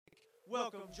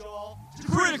Welcome, y'all, to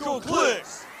Critical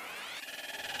Clicks!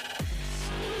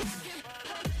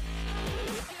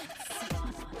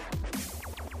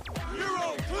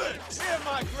 Hero Clicks and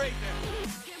my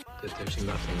greatness! That there's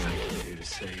nothing I can do to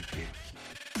save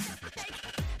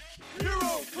you.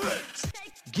 Hero Clicks!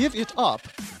 Give it up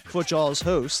for Jaws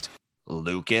host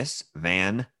Lucas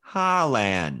Van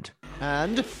Holland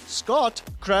and Scott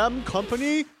Cram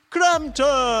Company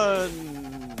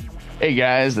Crampton. Hey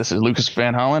guys, this is Lucas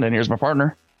Van Holland, and here's my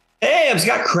partner. Hey, I'm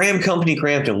Scott Cram Company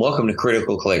Crampton. Welcome to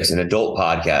Critical Clicks, an adult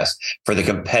podcast for the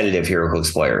competitive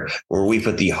HeroClix player, where we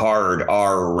put the hard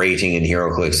R rating in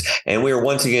HeroClix. And we are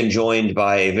once again joined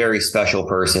by a very special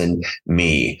person,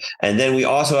 me. And then we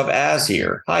also have Az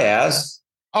here. Hi, Az.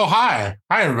 Oh, hi.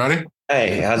 Hi, everybody.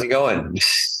 Hey, how's it going?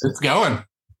 It's going.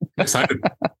 Excited.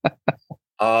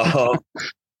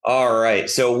 All right.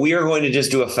 So we are going to just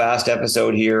do a fast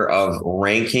episode here of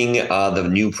ranking the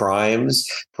new primes.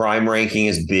 Prime ranking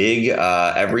is big.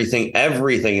 Everything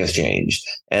has changed.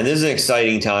 And this is an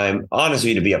exciting time,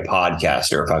 honestly, to be a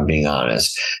podcaster, if I'm being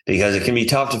honest, because it can be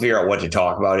tough to figure out what to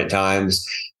talk about at times.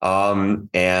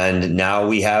 And now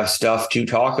we have stuff to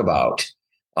talk about.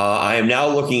 I am now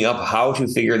looking up how to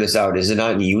figure this out. Is it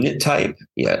on unit type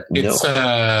yet? It's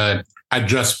I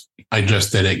just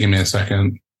did it. Give me a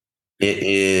second. It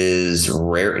is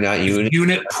rare, not unit.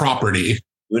 Unit property.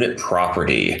 Unit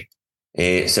property.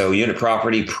 So unit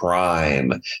property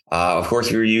prime. Of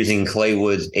course, we were using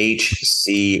Claywood's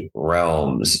HC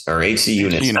realms or HC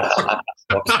units.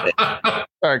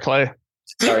 Sorry, Clay.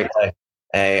 Sorry, Clay.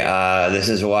 Hey, this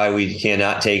is why we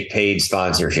cannot take paid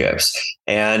sponsorships.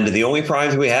 And the only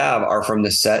primes we have are from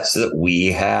the sets that we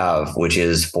have, which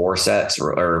is 7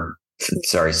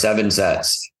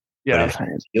 sets. Yeah. But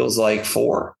it feels like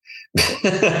 4.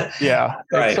 Yeah.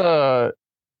 Right. It's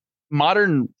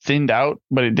modern thinned out,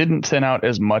 but it didn't thin out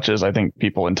as much as I think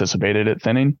people anticipated it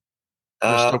thinning.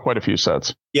 There's still quite a few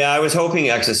sets. Yeah, I was hoping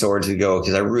X of Swords would go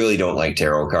because I really don't like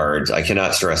tarot cards. I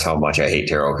cannot stress how much I hate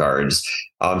tarot cards.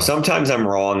 Sometimes I'm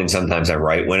wrong and sometimes I'm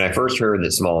right. When I first heard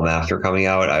that Small Maps were coming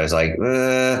out, I was like,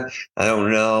 I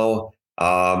don't know.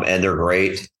 And they're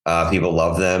great. People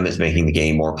love them. It's making the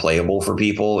game more playable for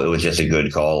people. It was just a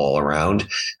good call all around.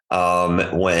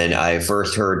 When I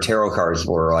first heard tarot cards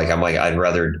were like, I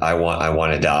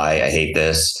want to die. I hate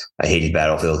this. I hate these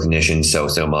battlefield conditions so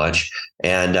much.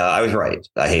 And I was right.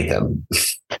 I hate them.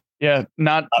 Yeah.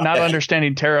 Not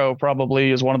understanding tarot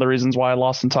probably is one of the reasons why I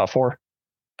lost in top 4.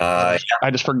 I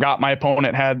just forgot my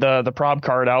opponent had the prob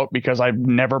card out because I've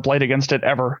never played against it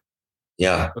ever.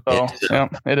 Yeah. So,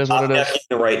 it is what it is.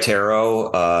 The right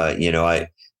tarot.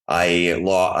 I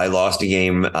lost a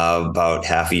game about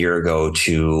half a year ago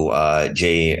to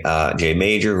Jay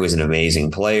Major, who is an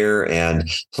amazing player. And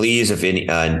please, if any,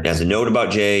 as a note about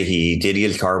Jay, he did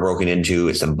get his car broken into.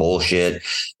 It's some bullshit.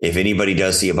 If anybody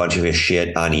does see a bunch of his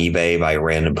shit on eBay by a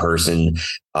random person,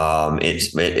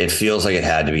 it feels like it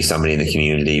had to be somebody in the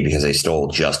community because they stole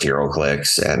just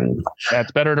HeroClix. And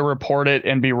it's better to report it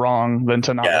and be wrong than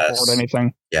to not report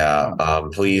anything. Yeah.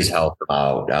 Please help him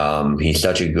out. He's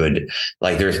such a good,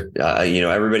 there's,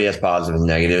 everybody has positives and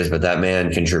negatives, but that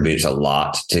man contributes a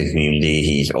lot to the community.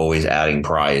 He's always adding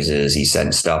prizes. He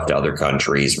sends stuff to other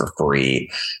countries for free,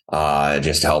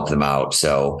 just to help them out.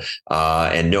 So,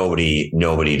 and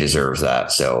nobody deserves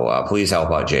that. So, please help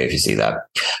out Jay if you see that.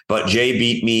 But Jay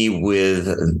beat me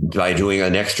by doing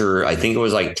an extra, I think it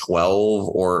was like 12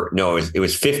 it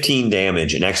was 15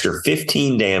 damage, an extra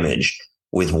 15 damage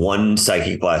with 1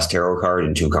 Psychic Blast Tarot card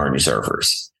and 2 Carnage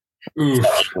Surfers.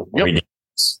 Ridiculous.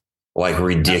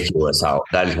 Ridiculous how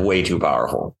that is way too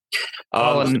powerful.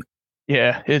 There's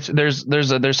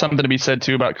something to be said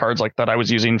too about cards like that I was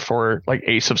using for like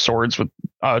Ace of Swords with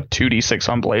 2d6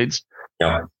 on blades.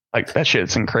 Yeah. Like that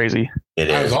shit's crazy.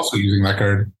 I was also using that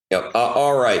card. Yep.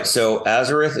 All right. So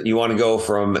Azareth, you want to go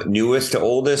from newest to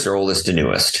oldest or oldest to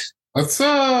newest? Let's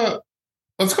go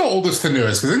oldest to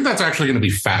newest, because I think that's actually going to be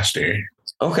faster.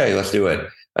 Okay, let's do it.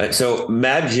 All right, so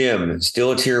Mad Jim,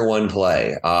 still a tier 1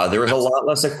 play. There was a lot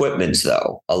less equipment,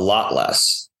 though. A lot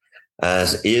less.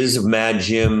 Is Mad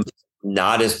Jim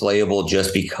not as playable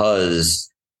just because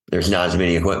there's not as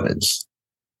many equipments?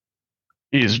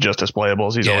 He's just as playable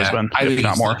as he's always been. I think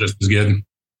not more. Just as good.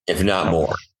 If not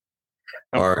more.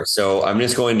 All right, so I'm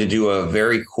just going to do a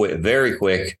very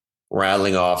quick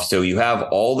rattling off. So you have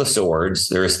all the swords.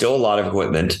 There is still a lot of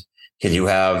equipment because you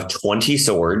have 20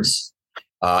 swords.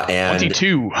 And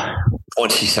 22.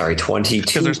 22.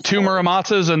 Because there's 2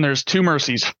 Muramatsas and there's 2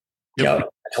 Mercies. Yep.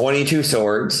 22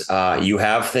 swords. You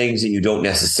have things that you don't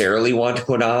necessarily want to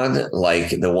put on,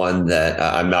 like the one that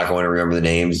I'm not going to remember the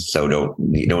names, so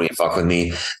don't even fuck with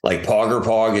me. Like Pogger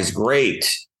Pog is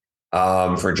great,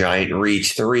 for Giant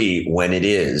Reach 3 when it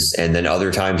is, and then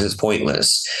other times it's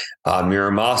pointless.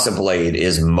 Muramasa Blade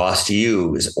is must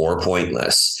use or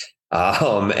pointless.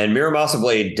 And Muramasa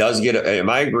Blade does get. Am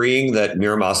I agreeing that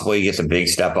Muramasa Blade gets a big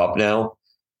step up now?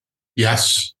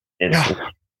 Yes.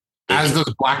 As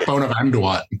does Blackbone of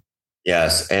Anduat.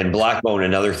 Yes, and Blackbone,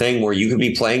 another thing where you could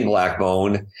be playing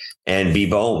Blackbone and be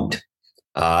boned.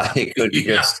 It could be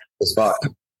just as fuck.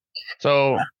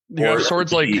 So you have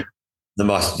swords like the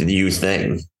must-use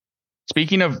thing.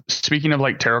 Speaking of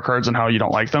like tarot cards and how you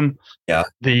don't like them,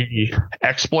 the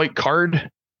exploit card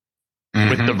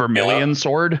with the Vermilion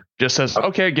sword just says,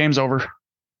 "Okay, game's over."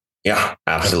 Yeah,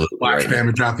 absolutely. Flash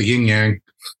damage out the yin yang.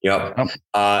 Yep.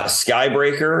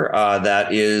 Skybreaker,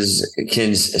 that is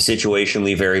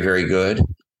situationally very, very good.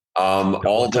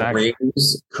 All the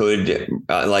rings could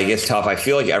it's tough. I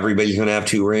feel like everybody's going to have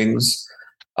 2 rings.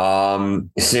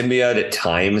 Symbiote at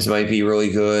times might be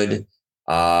really good.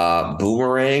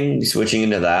 Boomerang, switching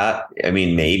into that. I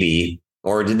mean, maybe.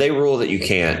 Or did they rule that you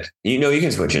can't? You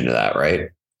can switch into that, right?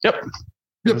 Yep.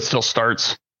 It still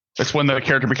starts. It's when the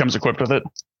character becomes equipped with it.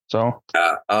 So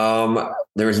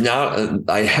there's not.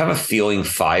 I have a feeling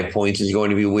 5 points is going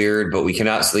to be weird, but we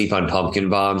cannot sleep on pumpkin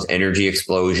bombs, energy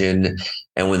explosion,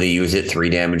 and when they use it, 3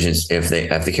 damage. If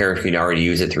the character can already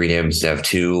use it, 3 damage instead of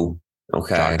 2.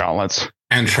 Okay. Shock gauntlets.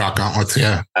 And shock gauntlets,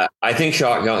 yeah. I think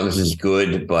shock gauntlets is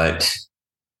good, but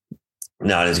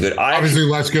not as good. Obviously,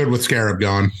 less good with Scarab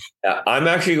gone. I'm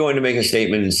actually going to make a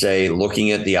statement and say,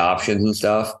 looking at the options and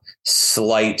stuff,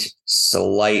 slight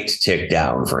tick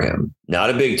down for him. Not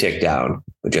a big tick down,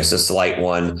 but just a slight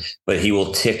one. But he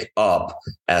will tick up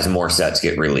as more sets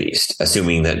get released,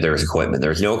 assuming that there's equipment.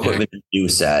 There's no equipment in the new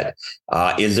set.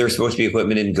 Is there supposed to be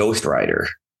equipment in Ghost Rider?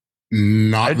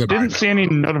 I didn't see any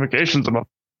notifications about.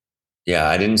 Yeah,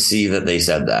 I didn't see that they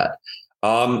said that.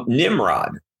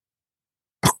 Nimrod.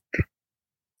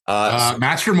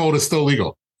 Master Mold is still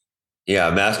legal.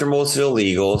 Yeah, Master Mold is still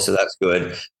legal, so that's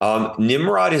good.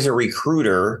 Nimrod is a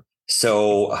recruiter,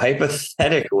 so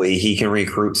hypothetically, he can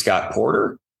recruit Scott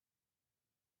Porter.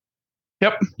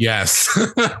 Yep. Yes.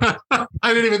 I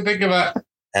didn't even think of that.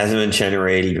 Hasn't been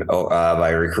generated by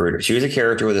a recruiter. Choose a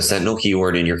character with a Sentinel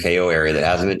keyword in your KO area that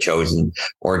hasn't been chosen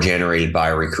or generated by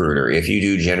a recruiter. If you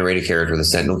do, generate a character with a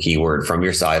Sentinel keyword from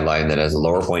your sideline that has a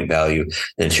lower point value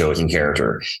than chosen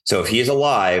character. So if he is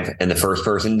alive and the first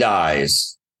person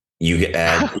dies, you get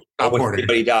when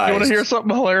everybody dies. You want to hear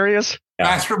something hilarious? Yeah.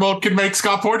 Master Mode can make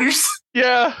Scott Porters.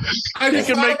 Yeah, he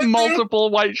can make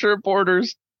multiple white shirt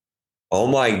porters. Oh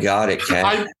my god, it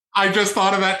can. I just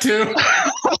thought of that too.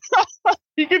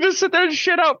 You can just sit there and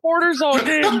shit out porters all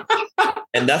game.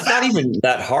 And that's not even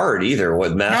that hard either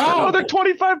with Master. No, they're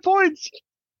 25 points.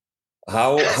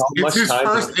 How much his time?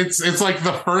 First, it's like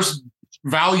the first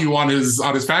value on his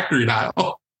factory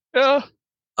dial. Yeah.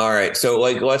 All right, so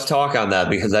let's talk on that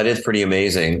because that is pretty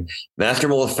amazing. Master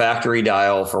Mold factory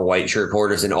dial for white shirt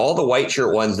porters, and all the white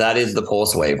shirt ones. That is the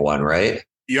Pulse Wave one, right?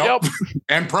 Yep.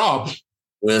 And prob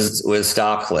with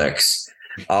stop clicks.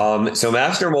 So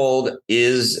Master Mold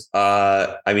is,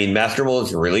 Master Mold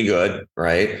is really good,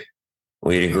 right?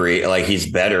 We'd agree. Like he's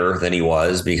better than he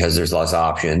was because there's less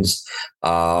options.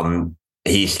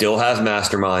 He still has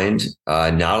Mastermind.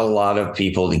 Not a lot of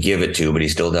people to give it to, but he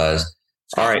still does.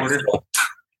 All right.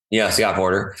 Scott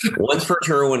Porter. Once per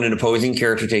turn, when an opposing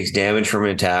character takes damage from an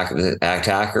attack, the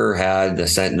attacker had the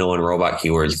Sentinel and Robot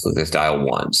keywords. Click this dial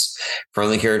once.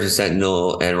 From the character's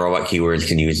Sentinel and Robot keywords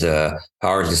can use the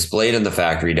powers displayed on the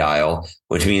factory dial,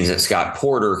 which means that Scott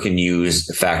Porter can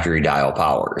use factory dial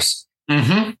powers.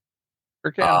 Mm-hmm.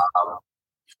 Okay.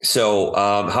 So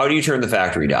how do you turn the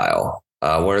factory dial?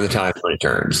 What are the times when it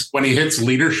turns? When he hits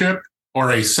leadership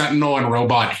or a Sentinel and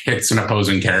Robot hits an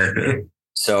opposing character.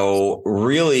 So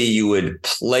really, you would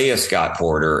play a Scott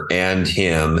Porter and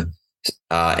him,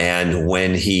 and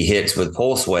when he hits with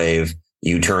Pulse Wave,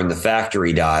 you turn the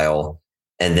factory dial,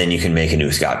 and then you can make a new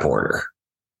Scott Porter.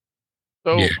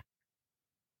 So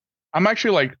I'm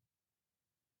actually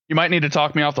you might need to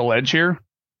talk me off the ledge here,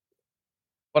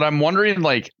 but I'm wondering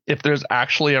if there's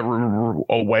actually a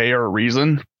way or a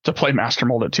reason to play Master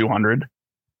Mold at 200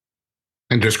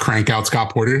 and just crank out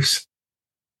Scott Porters.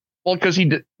 Well, because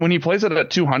when he plays it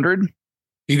at 200,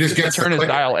 he just gets to turn his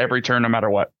dial every turn, no matter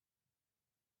what.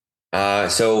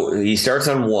 So he starts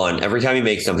on 1. Every time he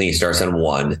makes something, he starts on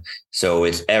 1. So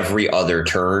it's every other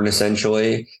turn,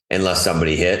 essentially, unless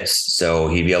somebody hits. So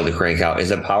he'd be able to crank out.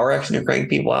 Is it a power action to crank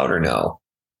people out or no?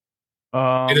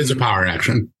 It is a power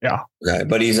action. Yeah. Okay,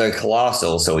 but he's a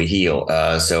colossal, so he heal.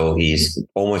 So he's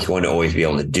almost going to always be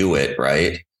able to do it,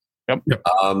 right? Yep.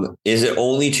 Is it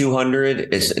only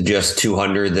 200? It's just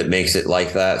 200 that makes it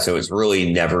like that. So it's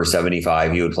really never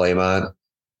 75 you would play him on?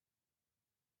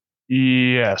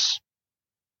 Yes.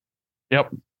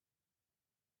 Yep.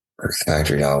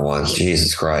 Factory dollar ones.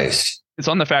 Jesus Christ. It's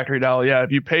on the factory dial. Yeah.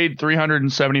 If you paid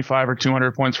 375 or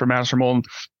 200 points for Master Mold,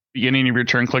 beginning of your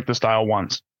turn, click this dial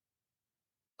once.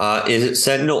 Is it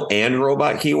Sentinel and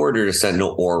robot keyword or just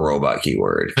Sentinel or robot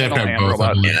keyword? They have to have Sentinel and both.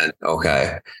 robot. Yeah.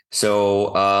 Okay.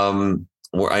 So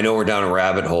I know we're down a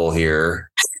rabbit hole here.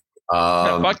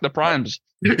 Fuck the primes.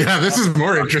 Yeah, this is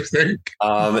more interesting.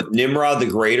 Nimrod the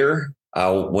Greater,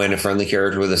 when a friendly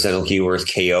character with a Sentinel keyword is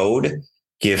KO'd,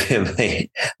 give him a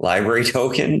library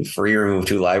token, free remove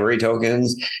 2 library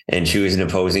tokens, and choose an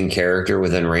opposing character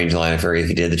within range line of area. If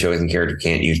you did, the chosen character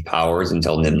can't use powers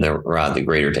until Nimrod the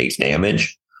Greater takes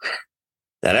damage.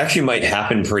 That actually might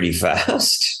happen pretty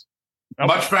fast.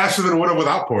 Much faster than it would have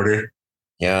without Porter.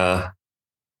 Yeah.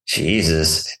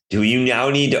 Jesus. Do you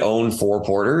now need to own 4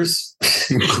 porters?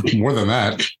 More than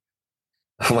that.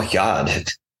 Oh my God.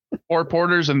 4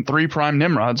 porters and 3 prime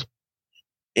Nimrods.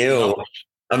 Ew.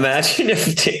 Imagine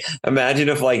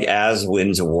if like Az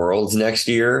wins Worlds next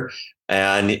year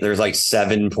and there's like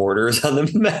 7 porters on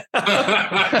the map.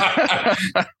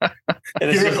 And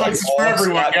it's just like for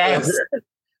everyone, guys.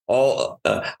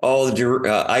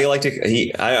 I like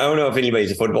to. I don't know if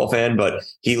anybody's a football fan, but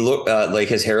he look like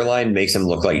his hairline makes him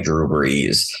look like Drew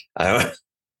Brees.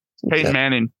 Peyton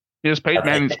Manning. He has Peyton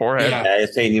Manning's forehead. Yeah,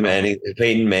 it's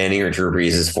Peyton Manning or Drew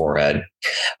Brees' forehead.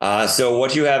 So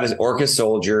what you have is Orca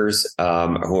soldiers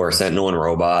who are Sentinel and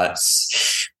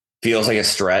robots. Feels like a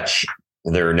stretch.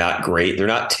 They're not great. They're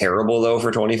not terrible though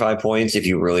for 25 points. If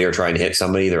you really are trying to hit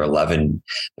somebody, they're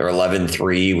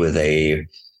 11-3 with a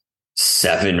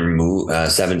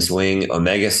 7 swing.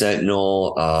 Omega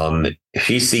Sentinel.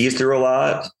 He sees through a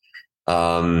lot.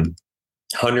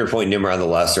 100-point Nimrod the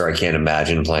Lesser, I can't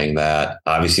imagine playing that.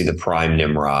 Obviously, the Prime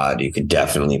Nimrod, you could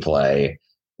definitely play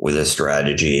with a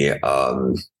strategy.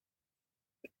 And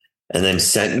then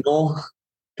Sentinel.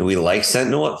 Do we like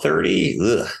Sentinel at 30?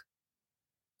 Ugh.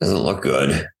 Doesn't look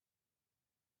good.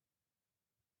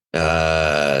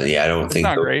 I don't think.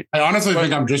 Not great. I honestly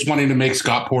think I'm just wanting to make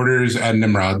Scott Porters and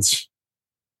Nimrods.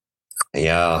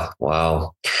 Yeah,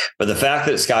 wow. But the fact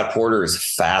that Scott Porter is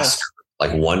faster,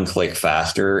 like 1 click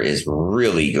faster, is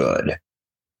really good.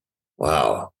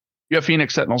 Wow. You have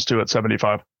Phoenix Sentinels too at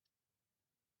 75.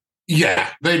 Yeah,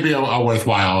 they'd be a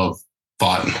worthwhile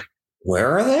thought.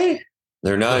 Where are they?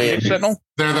 They're not in. Sentinel?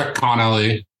 They're the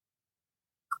Connelly.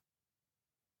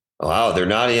 Wow, they're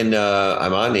not in.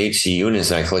 I'm on HC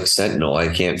Units and I click Sentinel. I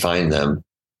can't find them.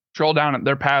 Scroll down.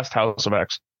 They're past House of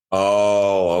X.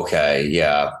 Oh, okay.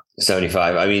 Yeah.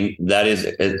 75. I mean, that is.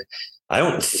 I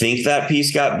don't think that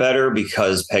piece got better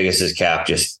because Pegasus Cap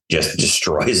just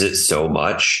destroys it so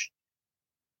much.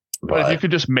 But if you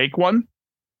could just make one,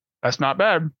 that's not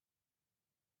bad.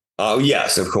 Oh,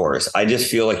 yes, of course. I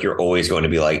just feel like you're always going to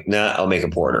be like, nah, I'll make a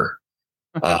Porter.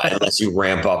 Unless you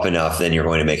ramp up enough, then you're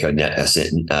going to make a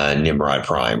Nimrod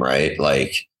Prime, right?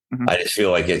 Like, I just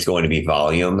feel like it's going to be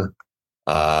volume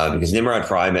because Nimrod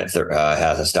Prime has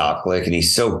a stop click and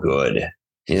he's so good.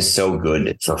 He is so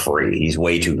good for free. He's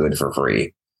way too good for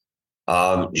free.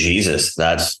 Jesus,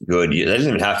 that's good. That doesn't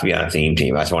even have to be on a theme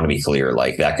team. I just want to be clear.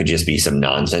 Like that could just be some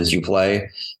nonsense you play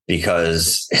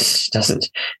because it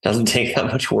doesn't take that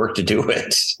much work to do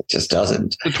it. It just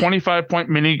doesn't. The 25-point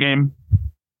mini game.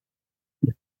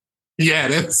 Yeah,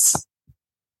 it is.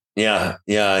 Yeah.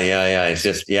 It's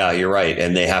just, you're right.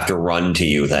 And they have to run to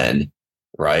you then,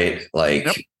 right? Like,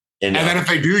 yep. And then if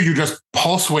they do, you just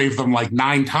pulse wave them like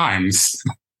 9 times.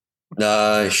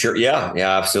 Sure. Yeah,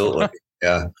 absolutely.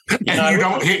 Yeah. And you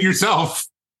don't hit yourself.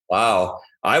 Wow.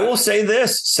 I will say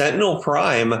this, Sentinel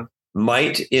Prime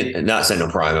not Sentinel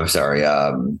Prime. I'm sorry.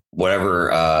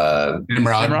 Nimrod.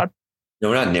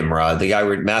 No, not Nimrod. The guy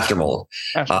with Master Mold.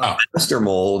 Master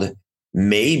Mold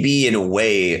may be in a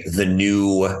way the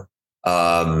new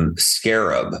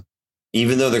Scarab,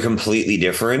 even though they're completely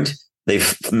different.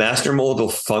 Master Mold will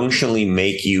functionally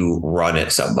make you run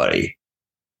at somebody.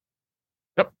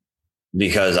 Yep.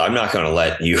 Because I'm not going to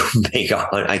let you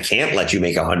I can't let you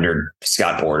make 100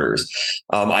 Scott Porters.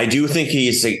 I do think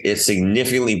it's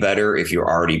significantly better if you're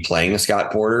already playing a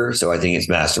Scott Porter. So I think it's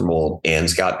Master Mold and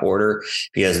Scott Porter,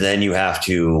 because then you have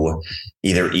to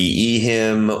either EE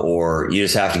him or you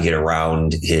just have to get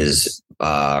around his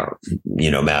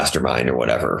Mastermind or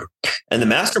whatever. And the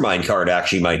Mastermind card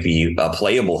actually might be a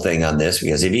playable thing on this,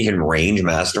 because if you can range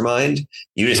Mastermind,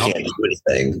 you just can't do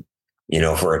anything,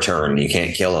 for a turn. You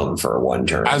can't kill him for 1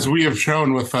 turn. As we have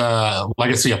shown with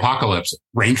Legacy Apocalypse,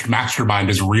 ranged Mastermind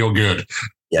is real good.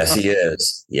 Yes, he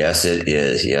is. Yes, it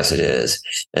is. Yes, it is.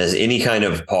 As any kind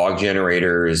of POG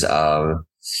generators,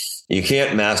 you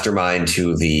can't mastermind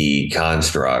to the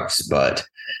constructs, but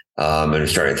I'm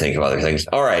starting to think of other things.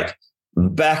 All right.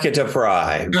 Back into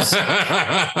primes.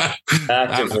 Back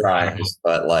to primes.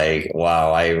 But like,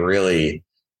 wow,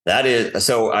 that is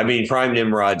so. I mean, Prime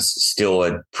Nimrod's still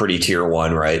a pretty tier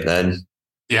 1, right? Then,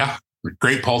 yeah,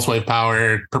 great pulse wave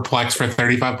power, perplex for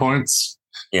 35 points.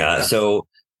 Yeah. So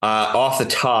off the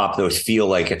top, those feel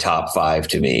like a top 5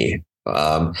 to me.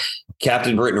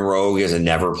 Captain Britain Rogue is a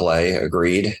never play.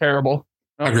 Agreed. Terrible.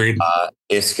 Agreed.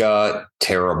 Iska,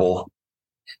 terrible.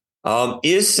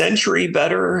 Is Sentry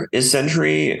better? Is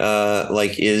Sentry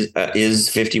is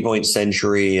 50 point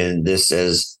Sentry, and this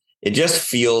is it just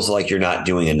feels like you're not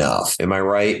doing enough. Am I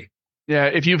right? Yeah,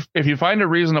 if you find a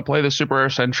reason to play the Super Rare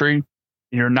Sentry and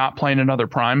you're not playing another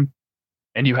Prime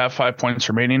and you have 5 points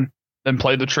remaining, then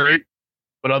play the trait.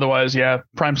 But otherwise, yeah,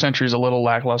 Prime Sentry is a little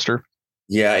lackluster.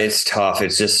 Yeah, it's tough.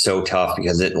 It's just so tough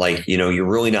because you're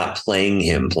really not playing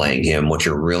him. What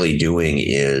you're really doing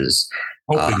is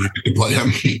hoping you can play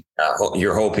him.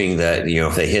 You're hoping that,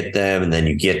 if they hit them and then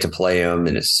you get to play them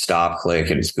and it's stop click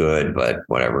and it's good, but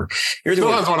whatever.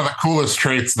 Still has one of the coolest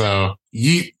traits, though.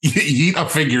 Yeet a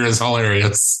figure is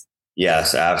hilarious.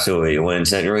 Yes, absolutely. When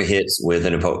Sentry hits with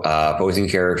an opposing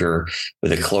character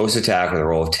with a close attack with a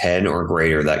roll of 10 or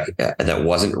greater that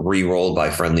wasn't re-rolled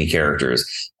by friendly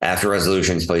characters, after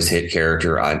resolutions, place hit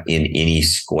character in any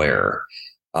square.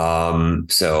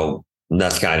 So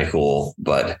that's kind of cool,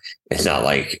 but it's not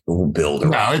like build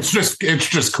around. No, it's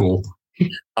just cool.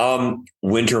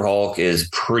 Winter Hulk is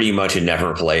pretty much a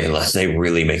never play unless they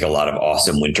really make a lot of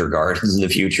awesome Winter Guards in the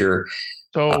future.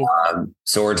 So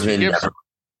Swordsman.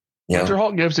 Winter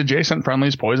Hulk gives adjacent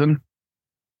friendlies poison.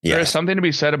 Yes. There is something to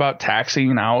be said about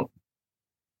taxing out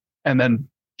and then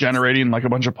generating like a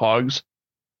bunch of pogs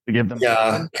to give them.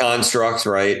 Yeah, constructs,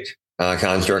 right?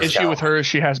 Constructs. Issue with her is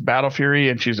she has Battle Fury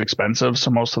and she's expensive,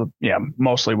 so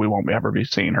mostly we won't ever be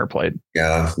seeing her played.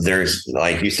 Yeah, there's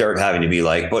you start having to be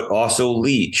but also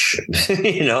Leech,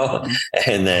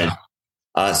 and then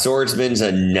Swordsman's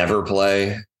a never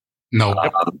play. No.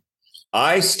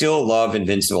 I still love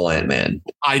Invincible Ant-Man.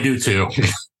 I do too.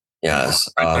 Yes.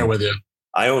 Right there with you.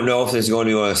 I don't know if there's going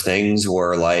to be one of those things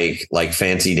where like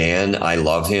Fancy Dan, I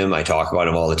love him. I talk about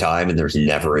him all the time and there's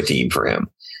never a team for him.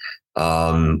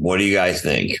 What do you guys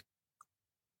think?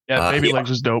 Yeah, Baby Legs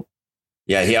is dope.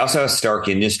 Yeah, he also has Stark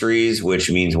Industries,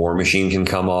 which means War Machine can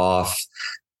come off.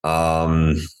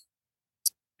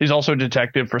 He's also a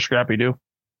detective for Scrappy Doo.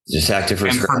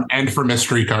 And for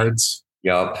mystery cards.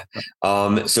 Yep.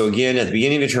 So again, at the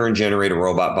beginning of the turn, generate a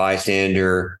robot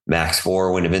bystander, max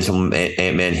 4. When Invincible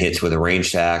Ant-Man hits with a range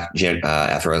attack,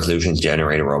 after resolutions,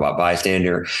 generate a robot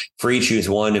bystander. Free, choose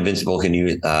 1. Invincible can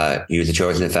use the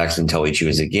chosen effects until he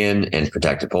chooses again, and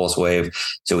Protected Pulse Wave.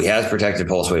 So he has Protected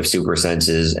Pulse Wave super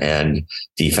senses and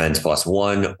defense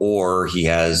 +1, or he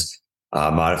has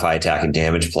modify attack and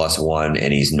damage +1,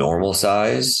 and he's normal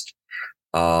sized.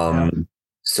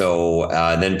 So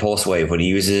then Pulse Wave, when he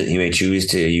uses it, he may choose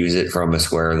to use it from a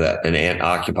square that an ant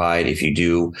occupied. If you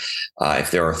do,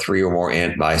 if there are 3 or more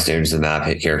ant bystanders in the map,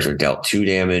 hit character dealt 2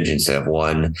 damage instead of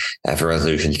 1. After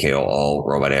resolutions, KO all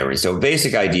robot enemies. So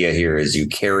basic idea here is you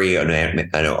carry a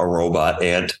robot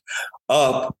ant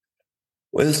up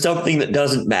with something that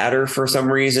doesn't matter for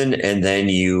some reason, and then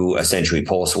you essentially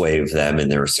Pulse Wave them in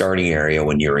their starting area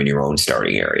when you're in your own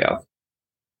starting area.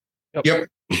 Yep.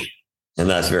 And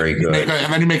that's very good.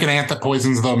 And then you make an ant that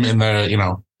poisons them in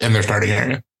their starting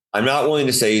area. I'm not willing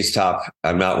to say he's top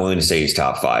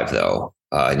 5 though.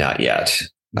 Not yet.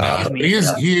 He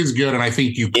is good, and I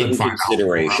think you could find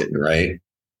consideration, right?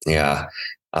 Yeah.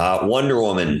 Wonder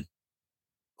Woman.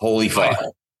 Holy fuck!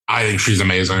 I think she's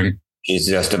amazing. She's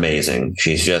just amazing.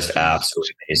 She's just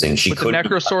absolutely amazing. With the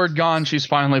Necrosword gone, she's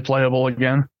finally playable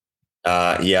again.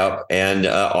 Yep. And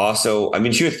also, I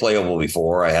mean, she was playable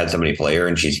before. I had somebody play her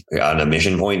and she's on a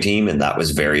mission point team, and that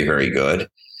was very, very good.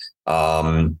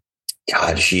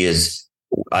 God, she is.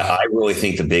 I really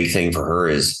think the big thing for her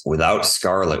is without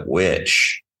Scarlet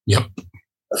Witch. Yep.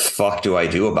 The fuck do I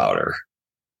do about her?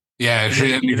 Yeah. If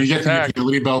you get the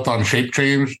utility belt on shape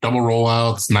change, double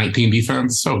rollouts, 19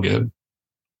 defense, so good.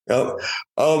 Yep.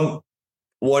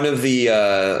 One of the,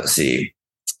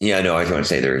 yeah, no, I was going to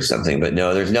say there's something, but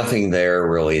no, there's nothing there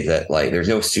really that there's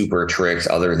no super tricks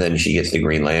other than she gets the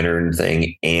Green Lantern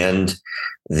thing and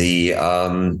the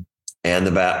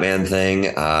Batman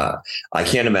thing. I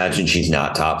can't imagine she's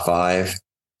not top 5.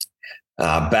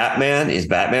 Batman is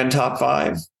Batman top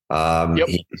 5. Yep.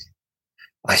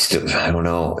 I don't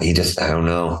know. I don't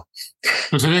know.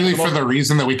 Specifically for the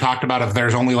reason that we talked about, if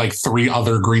there's only like 3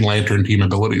 other Green Lantern team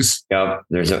abilities. Yep.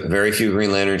 There's a very few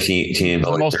Green Lantern team abilities.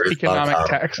 The most economic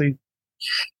taxi.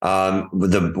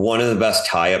 One of the best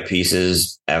tie-up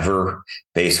pieces ever.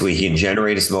 Basically, he can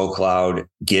generate a smoke cloud,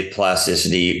 get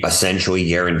plasticity essentially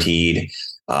guaranteed,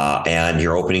 and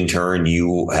your opening turn,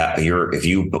 if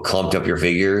you clumped up your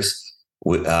figures,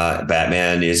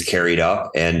 Batman is carried up,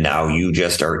 and now you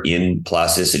just are in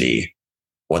plasticity.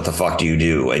 What the fuck do you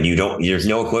do? And there's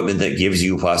no equipment that gives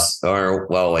you I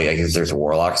guess there's a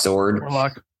Warlock sword.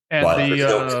 And but there's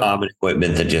no common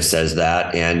equipment that just says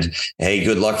that. And hey,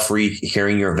 good luck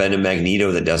carrying your Venom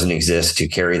Magneto that doesn't exist to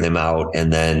carry them out.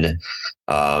 And then,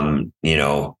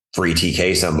 free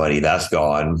TK somebody. That's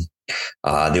gone.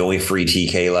 The only free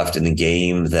TK left in the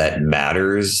game that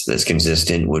matters, that's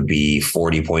consistent, would be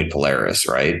 40-point Polaris,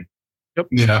 right? Yep.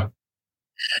 Yeah.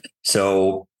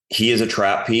 So he is a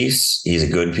trap piece. He's a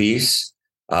good piece.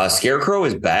 Scarecrow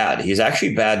is bad. He's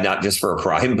actually bad, not just for a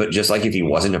prime, but just like if he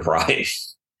wasn't a prime.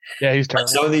 Yeah, he's terrible.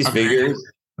 Some of these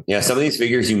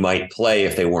figures you might play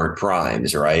if they weren't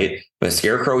primes, right? But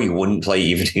Scarecrow you wouldn't play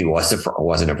even if he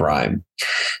wasn't a prime.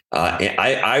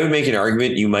 I would make an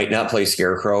argument you might not play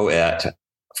Scarecrow at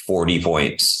 40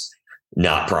 points,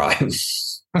 not prime.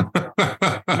 You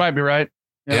might be right.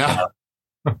 Yeah.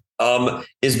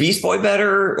 Is Beast Boy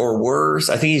better or worse?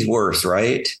 I think he's worse,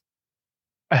 right?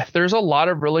 There's a lot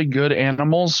of really good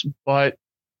animals, but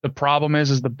the problem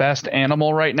is the best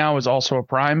animal right now is also a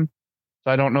prime.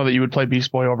 So I don't know that you would play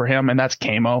Beast Boy over him, and that's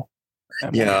Camo.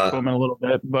 Yeah, in a little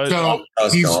bit, but so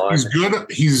he's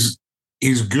good.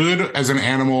 He's good as an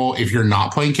animal if you're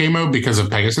not playing Camo because of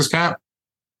Pegasus Cap.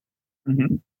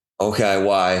 Mm-hmm. Okay,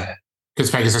 why?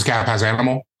 Because Pegasus Cap has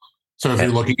animal. So if you're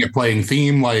looking at playing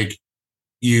theme, like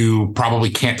you probably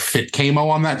can't fit Camo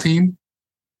on that team,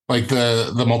 like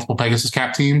the multiple Pegasus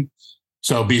Cap team.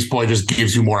 So Beast Boy just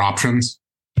gives you more options.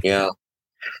 Yeah.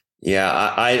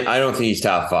 I don't think he's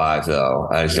top 5 though.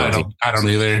 I don't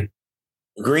either.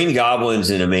 Green Goblin's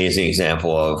an amazing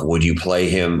example of would you play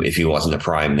him if he wasn't a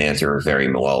prime? The answer is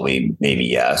very well, maybe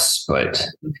yes, but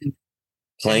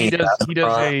playing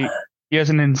he has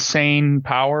an insane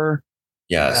power.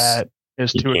 Yes, that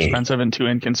is too expensive and too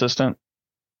inconsistent.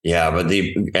 Yeah, but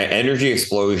the energy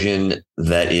explosion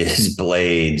that is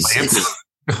Blades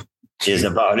is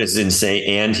about as insane,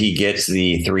 and he gets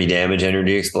the 3 damage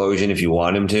energy explosion if you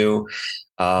want him to.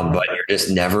 But you're just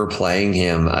never playing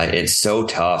him. It's so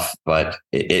tough, but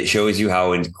it shows you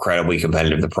how incredibly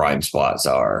competitive the prime spots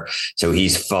are. So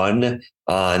he's fun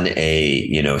on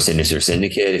a, Sinister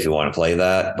Syndicate if you want to play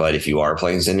that. But if you are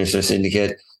playing Sinister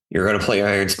Syndicate, you're going to play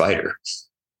Iron Spider.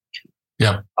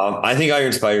 Yeah. I think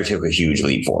Iron Spider took a huge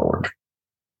leap forward.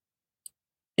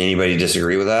 Anybody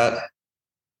disagree with that?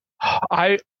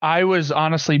 I was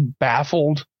honestly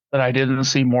baffled that I didn't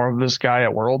see more of this guy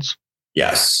at Worlds.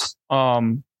 Yes.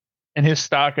 And his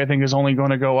stock, I think, is only going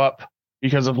to go up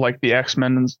because of like the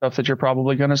X-Men and stuff that you're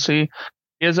probably going to see.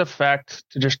 His effect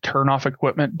to just turn off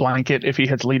equipment blanket if he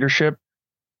hits leadership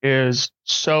is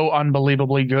so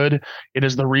unbelievably good. It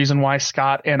is the reason why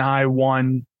Scott and I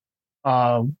won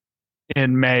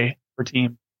in May for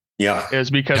team. Yeah. Is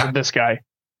because of this guy.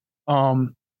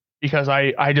 Because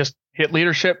I just hit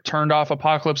leadership, turned off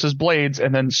Apocalypse's blades,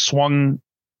 and then swung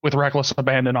with reckless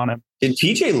abandon on him. Did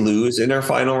PJ lose in our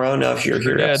final round now? Sure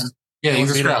did. Yeah,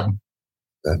 he's a scrub.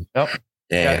 Yep.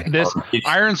 Yeah, this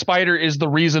Iron Spider is the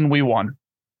reason we won.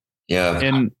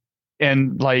 Yeah.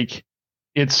 And like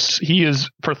he is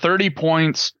for 30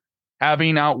 points,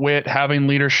 having outwit, having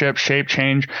leadership, shape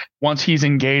change. Once he's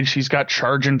engaged, he's got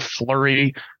charge and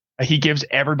flurry. He gives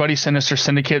everybody Sinister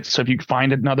Syndicate. So if you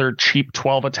find another cheap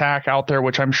 12 attack out there,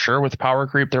 which I'm sure with power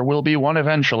creep there will be one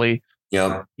eventually.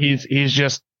 Yeah. He's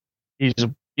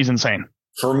insane.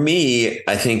 For me,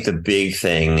 I think the big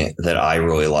thing that I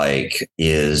really like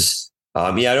is,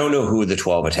 I don't know who the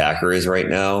 12 attacker is right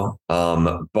now,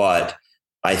 but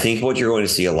I think what you're going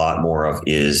to see a lot more of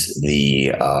is you're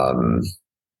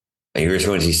just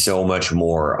going to see so much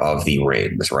more of the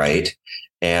rings, right?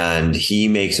 And he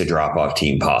makes a drop-off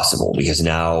team possible because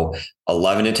now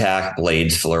 11 attack,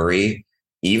 blades, flurry,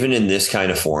 even in this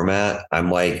kind of format,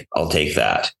 I'm like, I'll take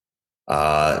that.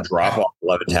 Drop off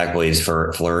 11 attack blades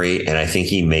for flurry, and I think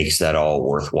he makes that all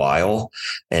worthwhile.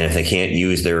 And if they can't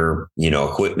use their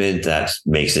equipment, that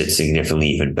makes it significantly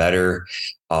even better.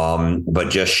 But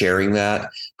just sharing that,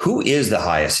 who is the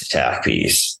highest attack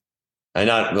piece? And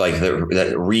not like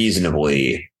that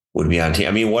reasonably would be on team.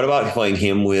 I mean, what about playing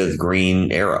him with Green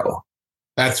Arrow?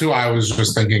 That's who I was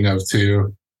just thinking of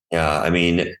too. Yeah, I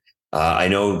mean, I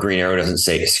know Green Arrow doesn't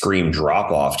say scream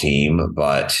drop off team,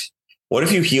 but What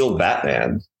if you healed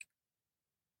Batman?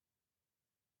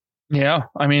 Yeah,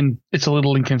 I mean, it's a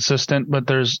little inconsistent, but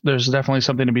there's definitely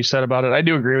something to be said about it. I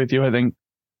do agree with you. I think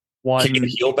Can you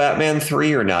heal Batman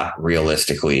 3 or not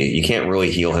realistically? You can't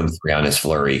really heal him 3 on his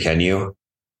flurry, can you?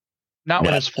 Not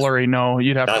with his flurry, no.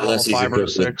 You'd have to roll 5 or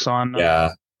 6 on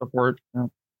support. Yeah.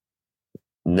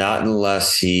 Not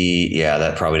unless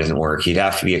that probably doesn't work. He'd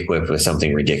have to be equipped with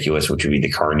something ridiculous, which would be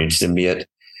the Carnage symbiote,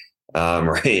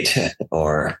 right?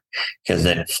 Or because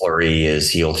then flurry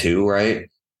is heal 2, right?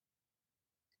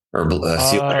 Or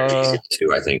seal energy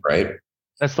 2, I think, right?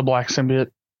 That's the black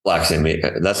symbiote. Black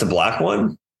symbiote. That's the black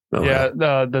one? Okay. Yeah,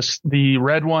 the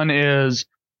red one is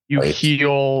you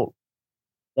heal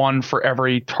 1 for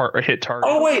every hit target.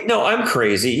 Oh, wait, no, I'm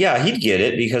crazy. Yeah, he'd get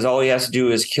it because all he has to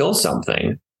do is kill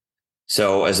something.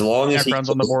 So as long as Necron's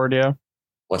on the board, yeah.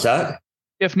 What's that?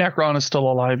 If Necron is still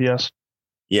alive, yes.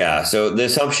 Yeah, so the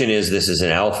assumption is this is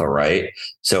an alpha, right?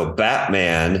 So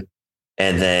Batman,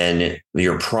 and then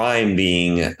your prime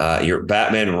being your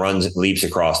Batman leaps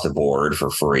across the board for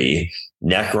free.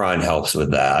 Necron helps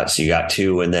with that. So you got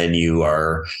 2, and then you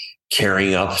are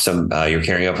carrying up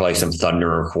like some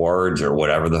Thunder Quartz or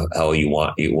whatever the hell you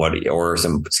want, or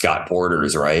some Scott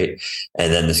Porters, right?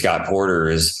 And then the Scott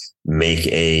Porters make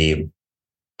a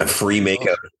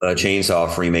chainsaw,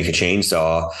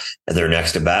 and they're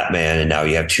next to Batman, and now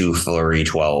you have 2 Flurry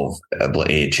 12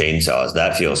 blade chainsaws.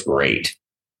 That feels great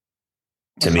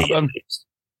to me.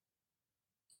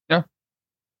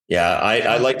 Yeah.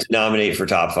 I'd like to nominate for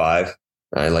top 5.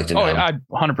 I like to. I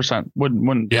 100%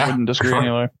 wouldn't disagree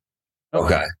anyway.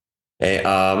 Okay. Hey,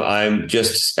 I'm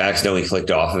just accidentally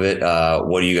clicked off of it.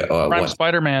 What do you? Prime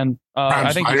Spider-Man.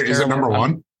 I think is it number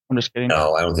 1? I'm just kidding.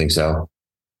 No, I don't think so.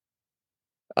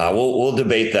 We'll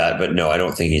debate that, but no, I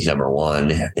don't think he's number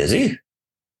 1. Is he?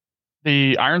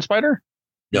 The Iron Spider?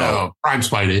 No, Prime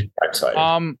Spider.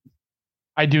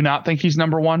 I do not think he's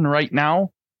number 1 right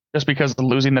now, just because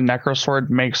losing the Necrosword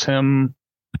makes him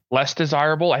less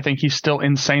desirable. I think he's still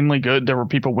insanely good. There were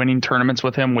people winning tournaments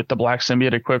with him with the Black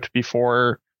Symbiote equipped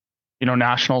before,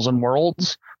 Nationals and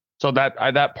Worlds. So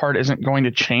that part isn't going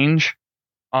to change.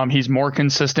 He's more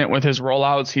consistent with his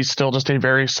rollouts. He's still just a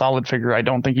very solid figure. I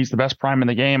don't think he's the best prime in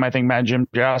the game. I think Mad Jim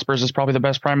Jaspers is probably the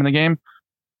best prime in the game,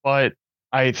 but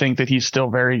I think that he's still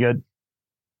very good.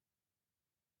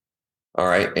 All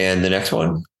right. And the next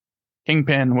one?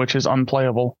 Kingpin, which is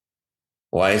unplayable.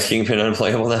 Why is Kingpin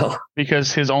unplayable now?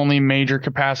 Because his only major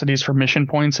capacity is for mission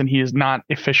points, and he is not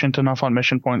efficient enough on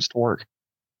mission points to work.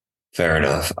 Fair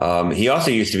enough. He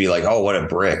also used to be like, oh, what a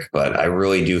brick. But I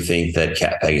really do think that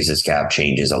Pegasus Cap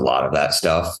changes a lot of that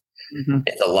stuff. Mm-hmm.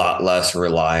 It's a lot less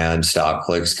rely on stock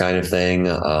clicks kind of thing.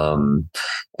 And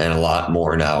a lot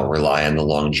more now rely on the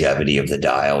longevity of the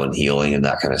dial and healing and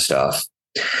that kind of stuff.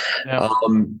 Yeah.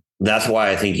 That's why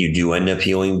I think you do end up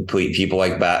healing people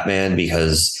like Batman,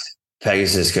 because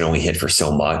Pegasus can only hit for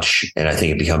so much. And I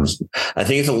think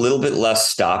it's a little bit less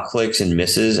stock clicks and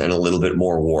misses and a little bit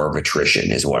more war of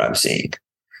attrition is what I'm seeing.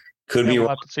 Could be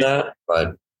wrong with that,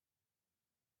 but.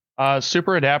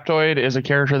 Super Adaptoid is a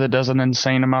character that does an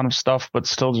insane amount of stuff, but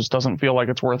still just doesn't feel like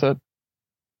it's worth it.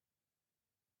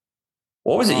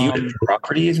 What was it? Unit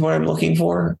property is what I'm looking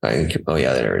for. There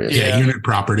it is. Yeah, unit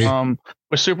property.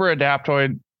 With Super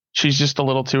Adaptoid, she's just a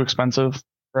little too expensive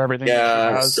for everything.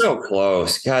 Yeah, so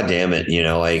close. God damn it.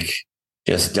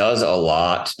 Just does a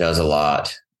lot,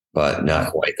 but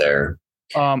not quite there.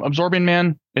 Absorbing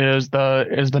Man is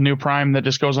the new prime that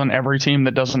just goes on every team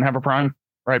that doesn't have a prime.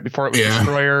 Right before it was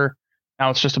Destroyer,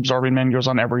 now it's just Absorbing Man goes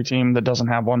on every team that doesn't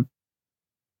have one.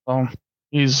 So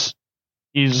he's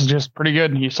just pretty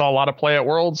good. He saw a lot of play at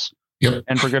Worlds,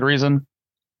 and for good reason.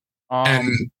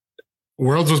 And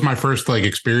Worlds was my first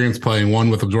experience playing, 1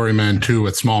 with Absorbing Man, 2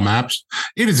 with small maps.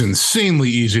 It is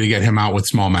insanely easy to get him out with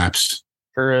small maps.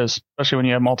 Sure is, especially when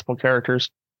you have multiple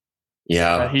characters.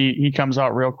 Yeah, he comes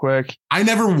out real quick. I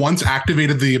never once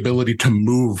activated the ability to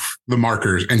move the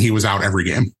markers, and he was out every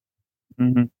game.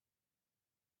 Mm-hmm.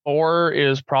 Thor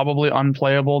is probably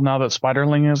unplayable now that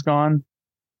Spiderling is gone.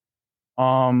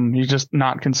 He's just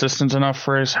not consistent enough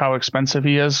for how expensive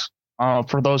he is.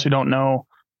 For those who don't know,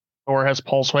 Thor has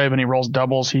Pulse Wave and he rolls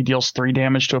doubles. He deals 3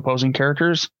 damage to opposing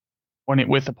characters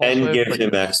with the Pulse Wave. And give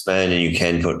him X-Men, and you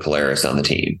can put Polaris on the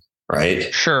team,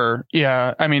 right? Sure.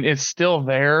 Yeah. I mean, it's still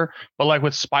there, but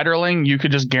with Spiderling, you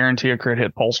could just guarantee a crit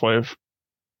hit Pulse Wave.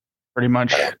 Pretty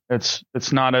much. It's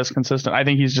not as consistent. I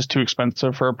think he's just too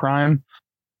expensive for a prime.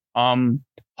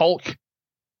 Hulk,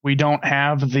 we don't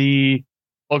have the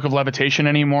Cloak of Levitation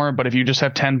anymore, but if you just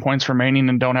have 10 points remaining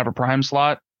and don't have a prime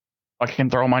slot, I can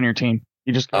throw him on your team.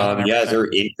 You just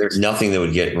there's nothing that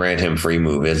would grant him free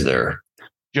move, is there?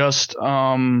 Just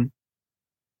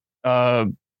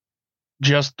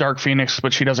just Dark Phoenix,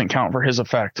 but she doesn't count for his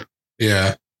effect.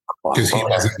 Yeah, because he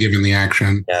wasn't given the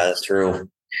action. Yeah, that's true.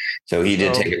 So he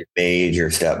did take a major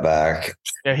step back.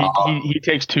 Yeah, he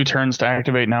takes 2 turns to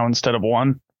activate now instead of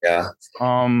 1. Yeah.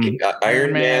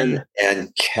 Iron Man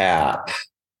and Cap.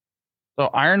 So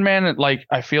Iron Man, like,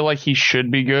 I feel like he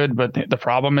should be good, but the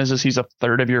problem is he's a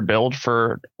third of your build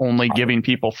for only giving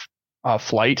people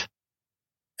flight.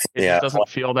 It doesn't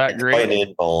feel that great. Quite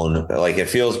in bone. Like, it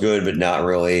feels good, but not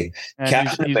really. And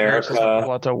Captain America.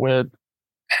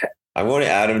 I'm going to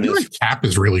add him to. Cap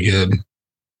is really good.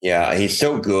 Yeah, he's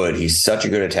so good. He's such a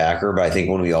good attacker, but I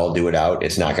think when we all do it out,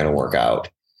 it's not going to work out.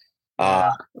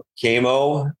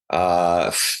 Camo,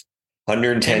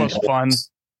 110 fun.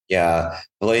 Yeah.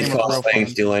 Blaze costs flank,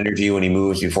 steal energy when he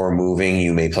moves. Before moving,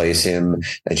 you may place him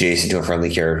adjacent to a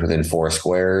friendly character within 4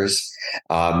 squares.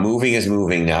 Moving is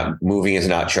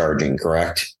not charging,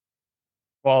 correct?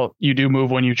 Well, you do move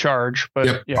when you charge, but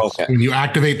yep. Yes. Okay. When you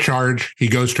activate charge, he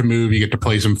goes to move, you get to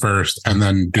place him first and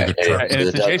then do the charge. And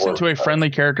it's adjacent to a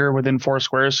friendly character within 4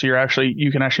 squares, so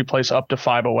you can actually place up to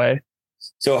 5 away.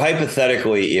 So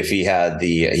hypothetically, if he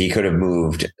could have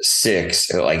moved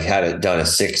 6, like done a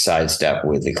 6 sidestep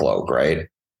with the cloak, right?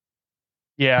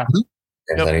 Yeah.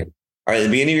 Yep. All right, at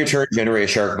the beginning of your turn, generate a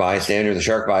shark bystander. The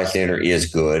shark bystander is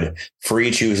good.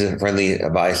 Free, choose a friendly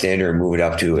bystander and move it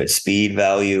up to its speed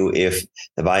value. If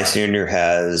the bystander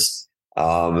has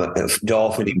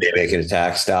dolphin, you may make an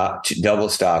attack stop, double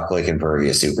stop, click,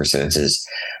 impervious, super senses.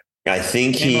 I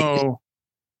think Camo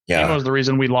is the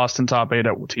reason we lost in top 8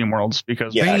 at Team Worlds,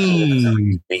 because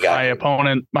my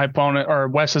opponent or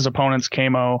Wes's opponent's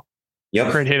Camo.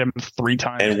 Yep. Crit hit him 3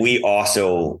 times. And we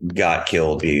also got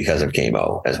killed because of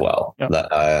Camo as well. Yep.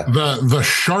 The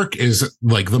shark is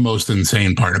like the most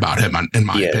insane part about him, in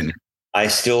my opinion. I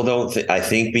still don't I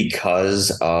think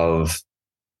because of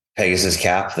Pegasus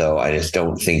Cap, though, I just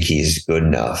don't think he's good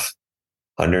enough.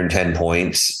 110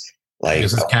 points. Like,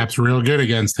 Pegasus Cap's real good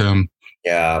against him.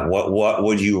 Yeah. What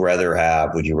would you rather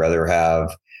have? Would you rather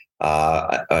have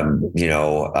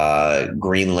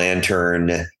Green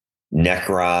Lantern,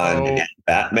 Necron, and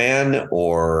Batman,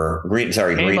 or Green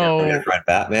Lantern,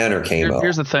 Batman, or Camo?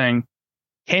 Here's the thing.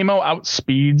 Camo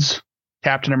outspeeds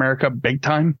Captain America big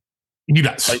time. He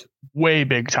does. Like, way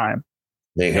big time.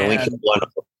 They can only kill one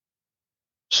of them.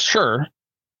 Sure.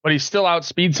 But he still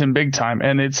outspeeds him big time.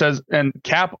 And it says, and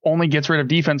Cap only gets rid of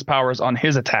defense powers on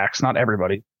his attacks, not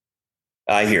everybody.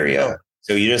 I hear you.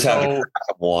 So you just have to crack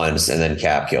him once and then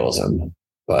Cap kills him.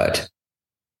 But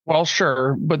well,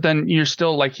 sure, but then you're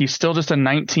still like, he's still just a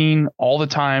 19 all the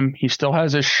time. He still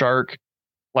has his shark.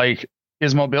 Like,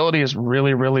 his mobility is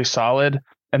really, really solid.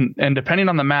 And depending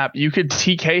on the map, you could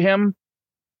TK him,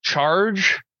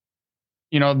 charge,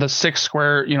 the 6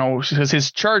 square, because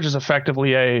his charge is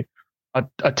effectively a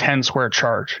 10 square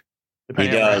charge. He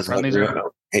does.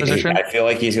 I feel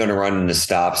like he's going to run into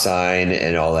stop sign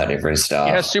and all that different stuff.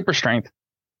 He has super strength.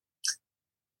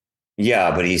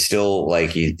 Yeah, but he's still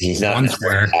like he's not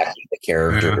attacking the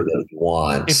character that he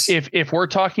wants. If we're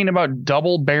talking about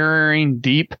double bearing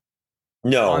deep,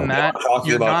 on that, I'm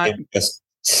talking about him just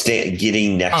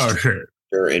getting next to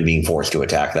character and being forced to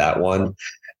attack that one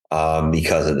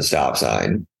because of the stop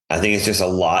sign. I think it's just a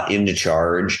lot into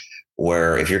charge.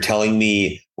 Where if you're telling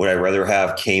me, would I rather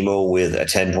have Camo with a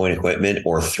 10-point equipment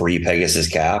or 3 Pegasus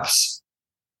Caps?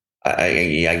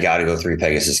 I got to go 3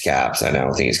 Pegasus Caps. I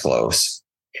don't think it's close.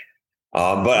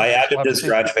 But I added the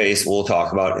scratch face. We'll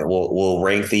talk about it. We'll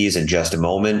rank these in just a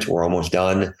moment. We're almost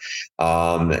done.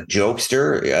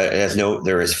 Jokester, as note,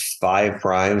 there is 5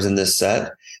 primes in this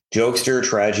set. Jokester,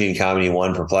 Tragedy and Comedy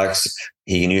 1, Perplex.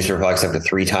 He can use Perplex up to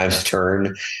 3 times a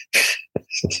turn.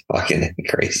 It's fucking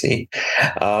crazy.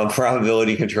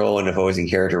 Probability control and opposing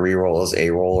character rerolls a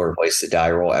roll or replace the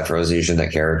die roll after resolution of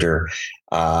that character.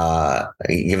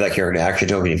 Give that character an action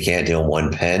token if you can't deal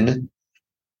 1 pen.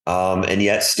 And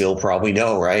yet still probably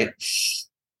no, right?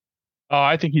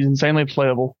 I think he's insanely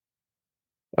playable.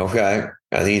 Okay.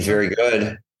 I think he's very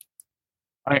good.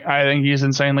 I think he's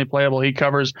insanely playable. He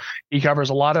covers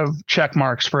a lot of check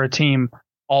marks for a team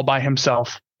all by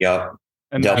himself. Yep.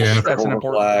 And that's an important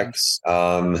flex.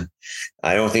 I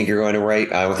don't think you're going to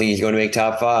rank. I don't think he's going to make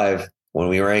top 5 when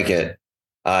we rank it.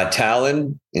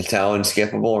 Talon, is Talon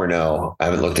skippable or no? I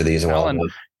haven't looked at these in a while.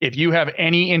 If you have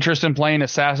any interest in playing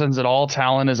assassins at all,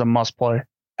 Talon is a must play.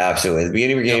 Absolutely. At the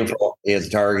beginning of your game, he has a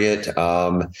target.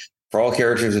 For all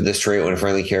characters with this trait, when a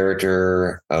friendly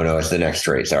character, it's the next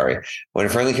trait, sorry. When a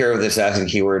friendly character with the assassin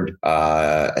keyword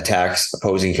attacks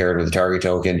opposing character with a target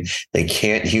token, they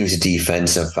can't use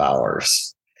defensive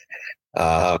powers.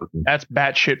 That's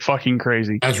batshit fucking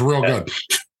crazy. That's real good.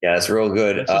 Yeah, it's real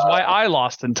good. This is why I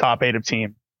lost in top 8 of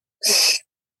team.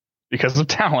 Because of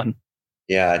Talon.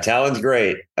 Yeah, Talon's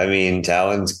great. I mean,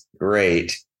 Talon's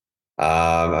great.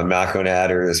 I'm not going to add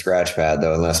her to the scratch pad,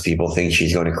 though, unless people think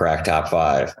she's going to crack top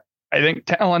 5. I think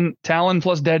Talon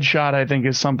plus Deadshot, I think,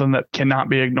 is something that cannot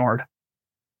be ignored.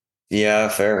 Yeah,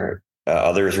 fair.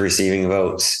 Others receiving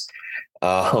votes.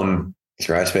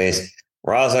 Scratch space.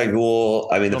 Ra's al Ghul.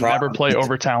 I mean, You'll never play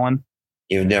over Talon.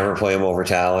 You'd never play him over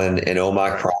Talon, and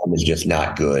Omag Prime is just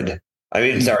not good. I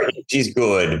mean, sorry, she's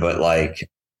good, but like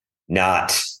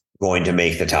not going to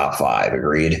make the top 5.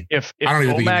 Agreed. If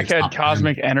Omag had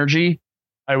cosmic energy,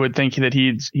 I would think that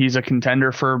he's a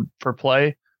contender for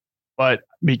play. But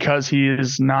because he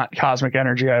is not cosmic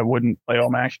energy, I wouldn't play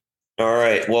Omag. All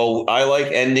right. Well, I like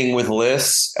ending with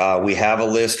lists. We have a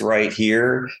list right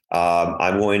here.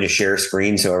 I'm going to share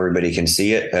screen so everybody can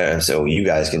see it, so you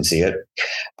guys can see it.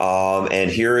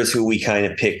 And here is who we kind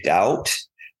of picked out.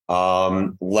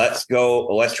 Let's go.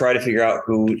 Let's try to figure out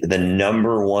who the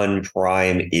number 1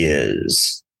 prime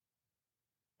is.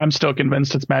 I'm still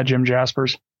convinced it's Mad Jim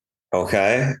Jaspers.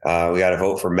 Okay. We got to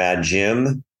vote for Mad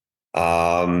Jim.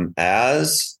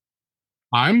 As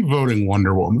I'm voting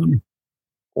Wonder Woman.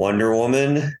 Wonder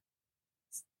Woman.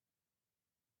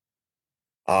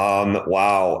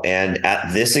 Wow. And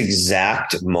at this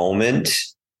exact moment,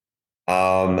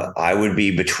 I would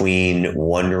be between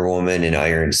Wonder Woman and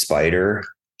Iron Spider.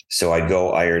 So I'd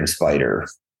go Iron Spider.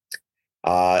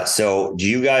 So do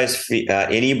you guys,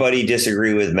 anybody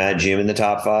disagree with Mad Jim in the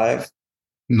top 5?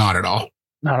 Not at all.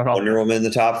 Not at all. Wonder Woman in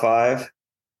the top 5?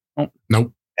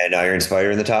 Nope. And Iron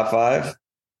Spider in the top 5?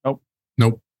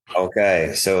 Nope.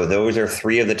 Okay, so those are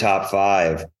 3 of the top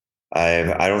 5.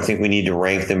 I don't think we need to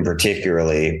rank them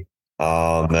particularly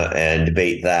and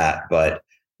debate that. But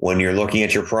when you're looking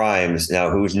at your primes, now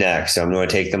who's next? So I'm going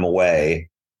to take them away.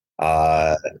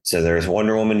 So there's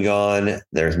Wonder Woman gone.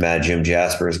 There's Mad Jim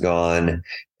Jaspers gone.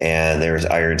 And there's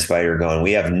Iron Spider gone.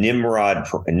 We have Nimrod.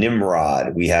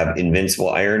 We have Invincible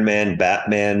Iron Man,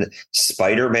 Batman,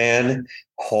 Spider-Man,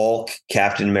 Hulk,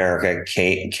 Captain America,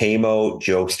 Camo,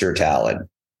 Jokester, Talon.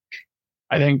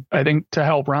 I think to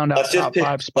help round out top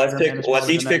 5, let's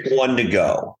each pick one to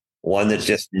go. One that's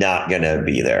just not going to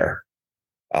be there.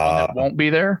 That won't be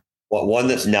there? One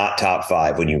that's not top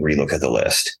 5 when you relook at the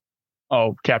list.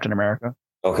 Oh, Captain America.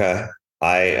 Okay.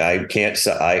 I can't.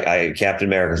 Captain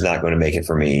America's not going to make it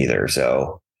for me either.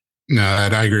 So no,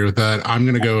 I agree with that. I'm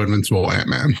going to go Invincible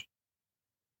Ant-Man.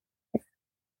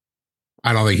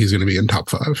 I don't think he's going to be in top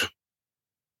 5.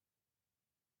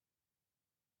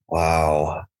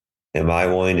 Wow. Am I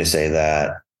willing to say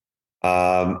that?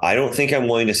 I don't think I'm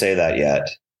willing to say that yet.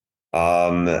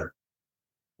 I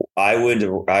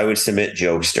would submit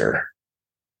Jokester.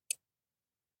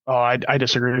 Oh, I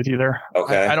disagree with you there.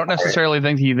 Okay. I don't necessarily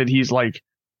think that he's like.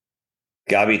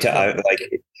 We got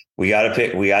to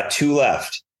pick. We got 2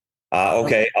 left.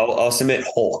 Okay. I'll submit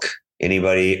Hulk.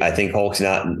 Anybody? I think Hulk's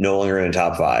no longer in the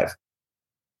top 5.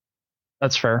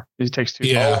 That's fair. He takes 2.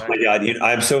 Yeah. Oh my God.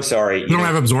 I'm so sorry. You don't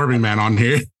have Absorbing Man on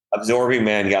here. Absorbing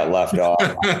Man got left off.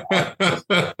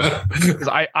 Because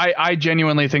I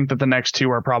genuinely think that the next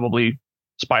 2 are probably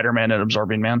Spider-Man and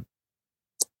Absorbing Man.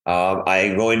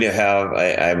 I'm going to have.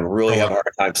 I really have a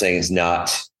hard time saying it's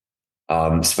not.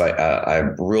 I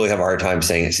really have a hard time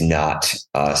saying it's not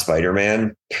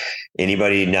Spider-Man.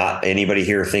 Anybody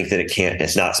here think that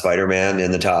it's not Spider-Man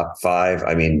in the top 5?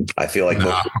 I mean, I feel like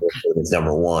most people it's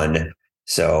number 1.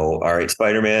 So, all right,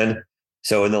 Spider-Man.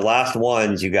 So in the last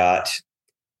ones, you got.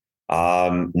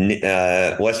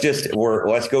 Let's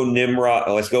go Nimrod.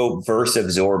 Let's go versus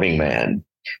Absorbing Man.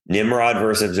 Nimrod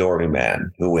versus Absorbing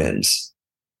Man. Who wins?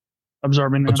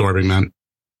 Absorbing Man.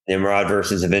 Nimrod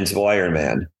versus Invincible Iron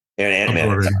Man. And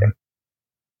Ant-Man.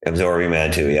 Absorbing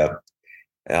Man too, yep.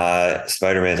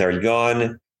 Spider-Man's already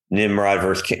gone. Nimrod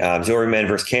versus Absorbing Man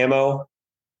versus Camo.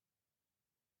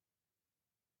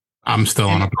 I'm still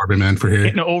on Absorbing Man for here.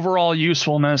 In overall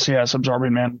usefulness, yes,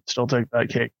 Absorbing Man. Still take that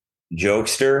cake.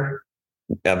 Jokester.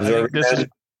 Absorbing Man.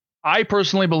 I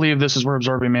personally believe this is where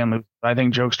Absorbing Man loses. I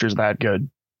think Jokester's that good.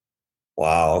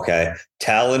 Wow, okay.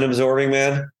 Talon Absorbing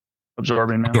Man?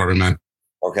 Absorbing Man.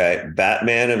 Okay.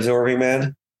 Batman Absorbing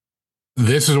Man?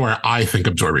 This is where I think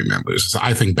Absorbing Man loses.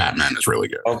 I think Batman is really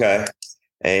good. Okay.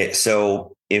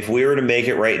 So if we were to make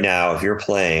it right now, if you're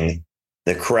playing,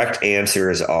 the correct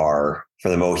answers are, for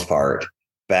the most part,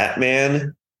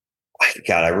 Batman.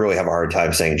 God, I really have a hard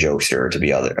time saying Jokester, to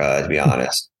be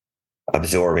honest.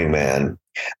 Absorbing Man.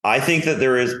 I think that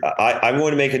there is. I'm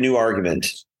going to make a new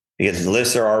argument because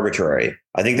lists are arbitrary.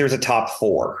 I think there's a top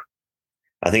 4.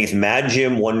 I think it's Mad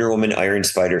Jim, Wonder Woman, Iron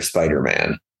Spider,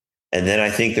 Spider-Man. And then I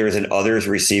think there's an others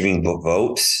receiving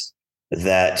votes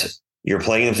that you're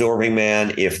playing Absorbing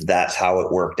Man if that's how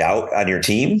it worked out on your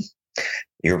team.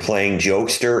 You're playing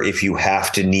Jokester if you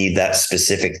have to need that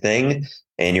specific thing.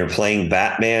 And you're playing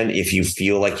Batman if you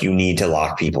feel like you need to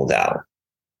lock people down.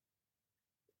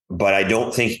 But I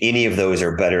don't think any of those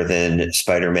are better than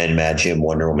Spider-Man, Mad Jim,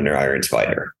 Wonder Woman, or Iron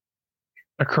Spider.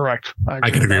 Correct.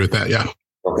 I can agree with that. Yeah.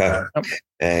 Okay. Yep.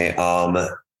 Okay.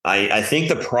 I think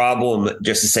the problem,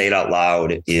 just to say it out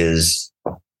loud, is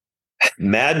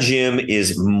Mad Jim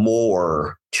is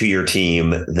more to your team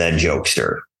than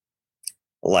Jokester.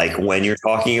 Like when you're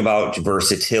talking about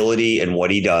versatility and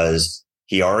what he does,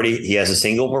 he has a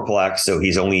single perplex, so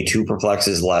he's only 2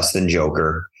 perplexes less than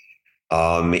Joker.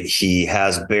 He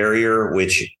has barrier,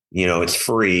 which, it's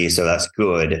free, so that's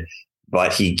good.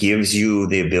 But he gives you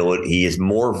the ability. He is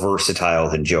more versatile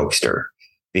than Jokester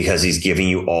because he's giving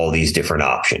you all these different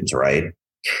options, right?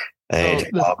 And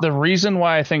so the reason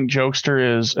why I think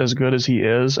Jokester is as good as he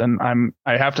is, and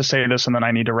I have to say this, and then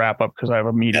I need to wrap up because I have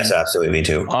a meeting. Yes, absolutely, me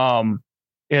too.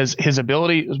 Is his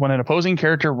ability is when an opposing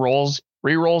character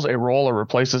re-rolls a roll or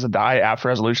replaces a die after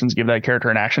resolutions, give that character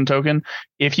an action token.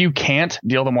 If you can't,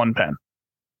 deal them 1 pen.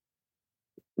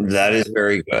 That is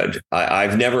very good.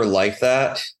 I've never liked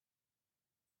that.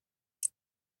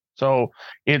 So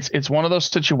it's one of those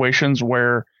situations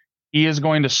where he is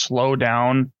going to slow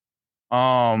down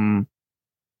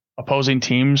opposing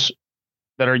teams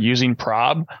that are using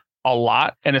prob a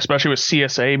lot, and especially with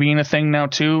CSA being a thing now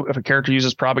too. If a character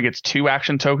uses prob, it gets 2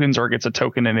 action tokens, or it gets a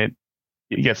token and it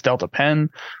gets dealt a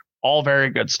pen. All very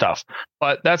good stuff.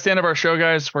 But that's the end of our show,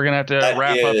 guys. We're gonna have to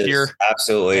wrap up here.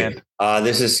 Absolutely.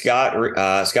 This is Scott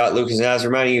Lucas Naz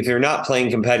reminding you, if you're not playing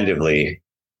competitively,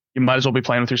 you might as well be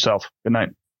playing with yourself. Good night.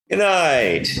 Good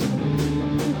night.